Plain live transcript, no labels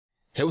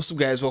Hey, what's up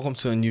guys, welcome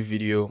to a new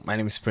video. My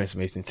name is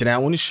Meyson. Today I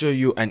want to show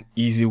you an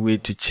easy way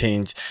to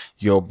change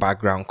your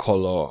background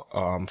color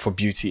for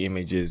beauty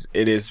images.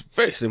 It is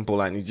very simple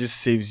and it just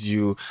saves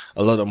you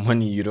a lot of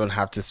money. You don't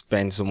have to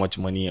spend so much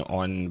money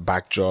on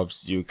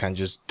backdrops. You can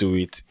just do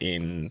it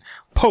in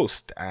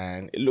post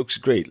and it looks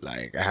great.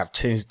 Like, I have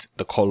changed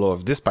the color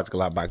of this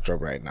particular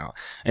backdrop right now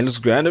and it looks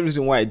great. And the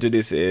reason why I do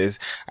this is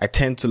I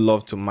tend to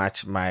love to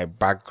match my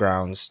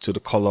backgrounds to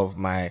the color of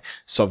my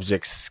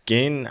subject's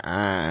skin,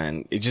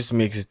 and it just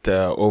makes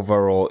the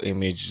overall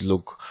image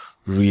look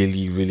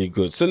really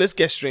good. So let's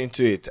get straight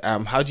into it.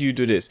 How do you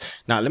do this?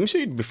 Now let me show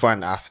you the before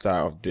and after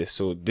of this.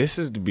 So this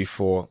is the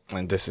before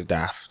and this is the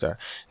after.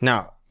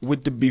 Now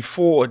with the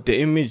before, the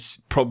image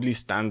probably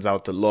stands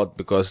out a lot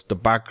because the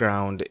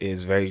background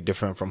is very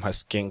different from her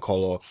skin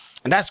color,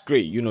 and that's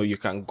great. You know, you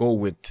can go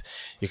with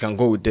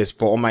this.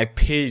 But on my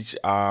page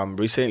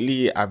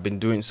recently I've been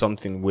doing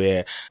something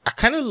where I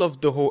kind of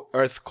love the whole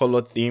earth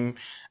color theme,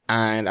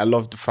 and I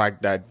love the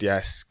fact that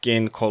their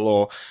skin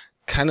color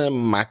kind of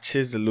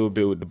matches a little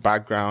bit with the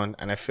background,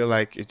 and I feel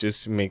like it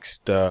just makes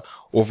the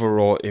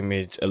overall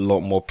image a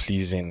lot more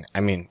pleasing. I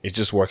mean, it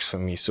just works for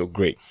me. So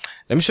great.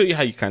 Let me show you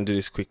how you can do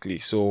this quickly.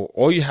 So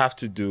all you have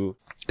to do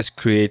is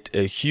create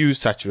a hue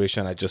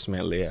saturation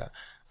adjustment layer,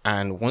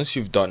 and once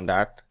you've done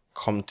that,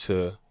 come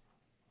to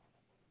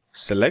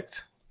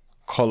select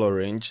color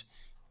range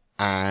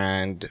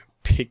and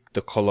pick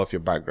the color of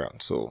your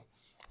background. So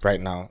right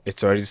now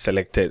it's already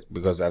selected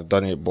because I've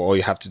done it, but all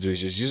you have to do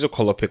is just use the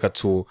color picker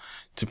tool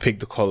to pick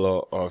the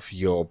color of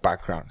your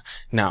background.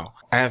 Now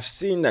I have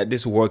seen that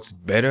this works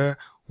better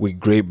with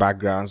gray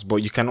backgrounds, but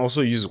you can also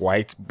use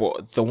white.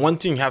 But the one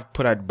thing you have to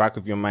put at the back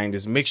of your mind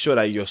is make sure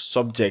that your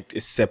subject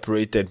is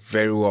separated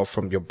very well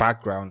from your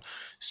background,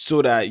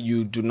 so that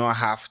you do not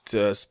have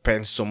to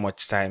spend so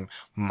much time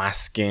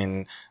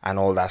masking and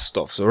all that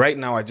stuff. So right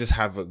now I just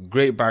have a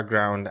gray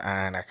background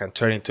and I can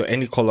turn it to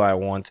any color I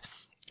want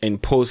in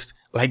post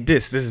like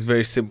this. This is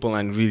very simple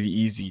and really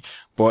easy.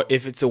 But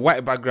if it's a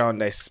white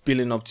background that's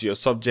spilling up to your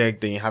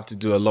subject, then you have to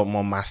do a lot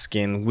more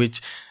masking,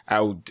 which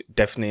I would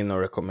definitely not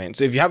recommend.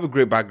 So if you have a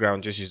gray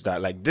background, just use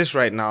that. Like this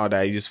right now that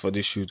I used for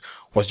this shoot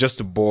was just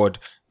a board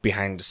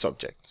behind the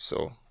subject.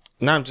 So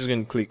now I'm just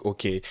going to click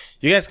OK.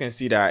 You guys can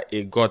see that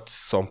it got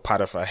some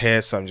part of her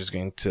hair, so I'm just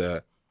going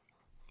to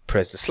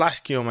press the slash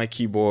key on my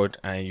keyboard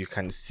and you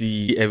can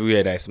see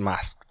everywhere that's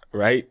masked,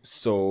 right?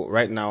 So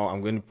right now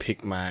I'm going to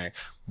pick my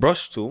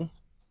brush tool,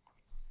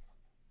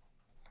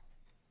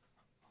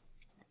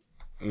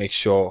 make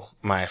sure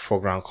my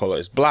foreground color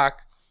is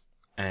black,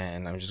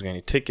 and I'm just going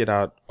to take it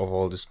out of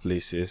all these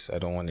places. I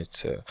don't want it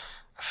to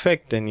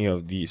affect any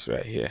of these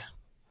right here,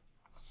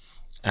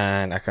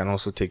 and I can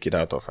also take it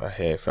out of her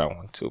hair if I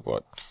want to,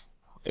 but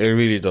it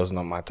really does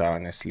not matter,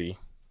 honestly.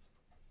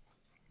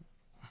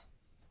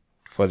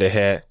 For the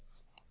hair,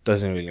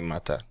 doesn't really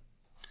matter.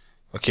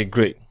 Okay,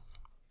 great.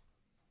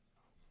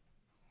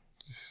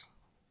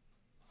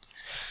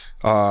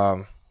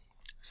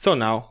 So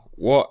now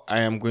what I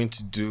am going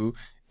to do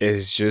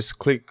is just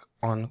click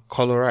on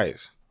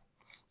colorize,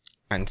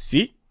 and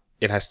see,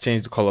 it has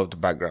changed the color of the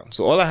background.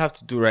 So all I have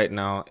to do right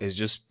now is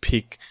just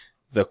pick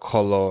the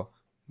color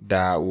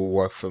that will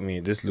work for me.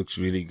 This looks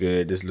really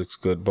good, this looks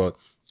good, but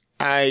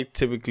I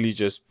typically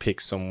just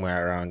pick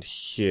somewhere around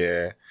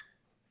here,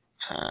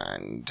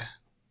 and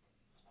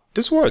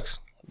this works.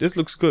 This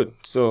looks good.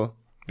 So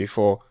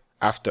before,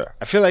 after,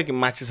 I feel like it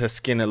matches her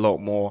skin a lot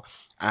more,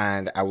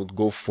 and I would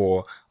go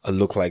for a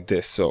look like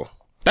this. So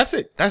that's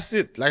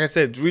it. Like I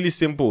said, really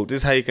simple. This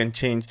is how you can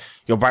change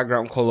your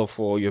background color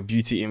for your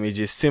beauty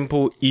images.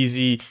 Simple,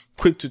 easy,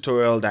 quick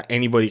tutorial that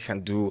anybody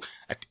can do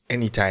at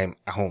any time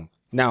at home.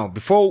 Now,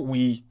 before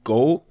we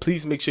go,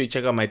 please make sure you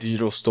check out my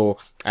digital store.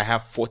 I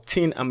have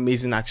 14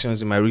 amazing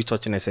actions in my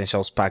retouching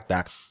essentials pack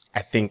that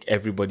I think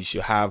everybody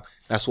should have.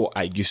 That's what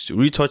I used to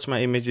retouch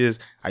my images.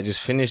 I just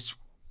finished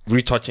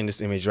retouching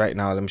this image right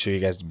now. Let me show you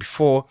guys the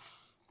before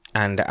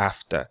and the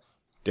after.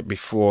 The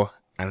before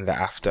and the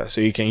after.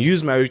 So you can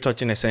use my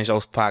retouching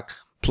essentials pack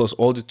plus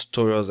all the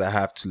tutorials I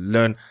have to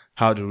learn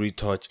how to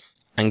retouch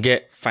and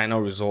get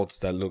final results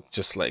that look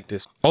just like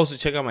this. Also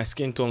check out my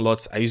skin tone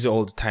lots. I use it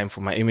all the time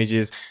for my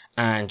images.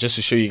 And just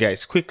to show you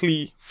guys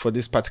quickly, for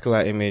this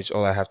particular image,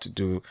 all I have to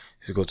do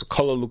is go to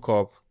color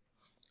lookup,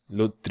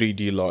 load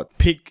 3D lot,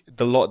 pick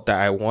the lot that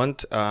I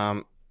want.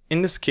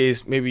 In this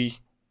case, maybe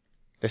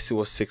let's see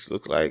what 6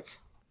 looks like.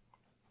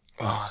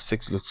 Oh,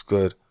 6 looks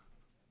good.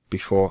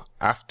 Before,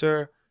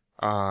 after.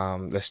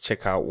 Let's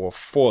check out what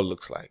 4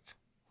 looks like.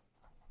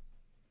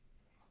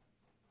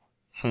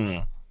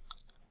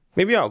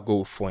 Maybe I'll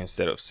go 4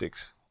 instead of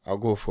 6. I'll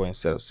go 4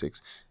 instead of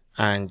 6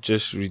 and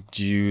just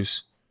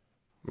reduce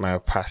my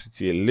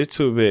opacity a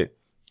little bit,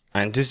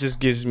 and this just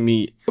gives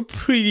me a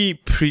pretty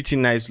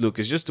nice look.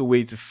 It's just a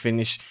way to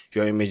finish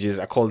your images.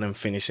 I call them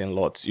finishing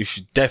lots. You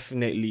should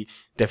definitely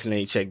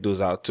check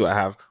those out too. I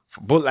have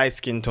for both light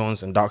skin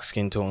tones and dark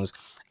skin tones,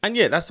 And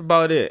yeah, that's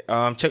about it.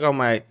 Check out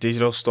my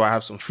digital store. I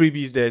have some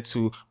freebies there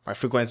too. My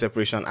frequent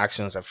separation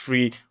actions are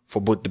free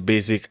for both the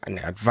basic and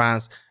the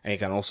advanced. And you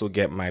can also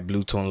get my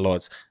blue tone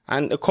LUTs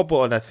and a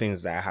couple other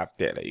things that I have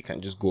there that you can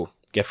just go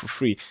get for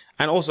free.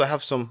 And also I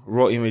have some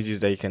raw images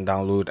that you can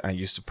download and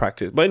use to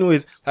practice. But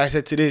anyways, like I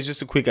said, today is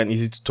just a quick and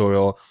easy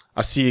tutorial.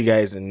 I'll see you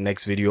guys in the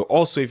next video.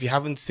 Also, if you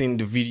haven't seen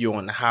the video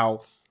on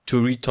how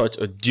to retouch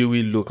a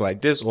dewy look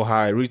like this, or how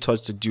I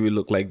retouched a dewy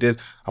look like this,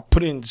 I'll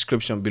put it in the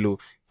description below.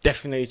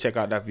 Definitely check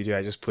out that video.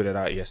 I just put it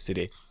out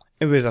yesterday.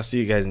 Anyways, I'll see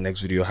you guys in the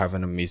next video. Have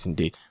an amazing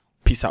day.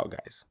 Peace out,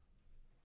 guys.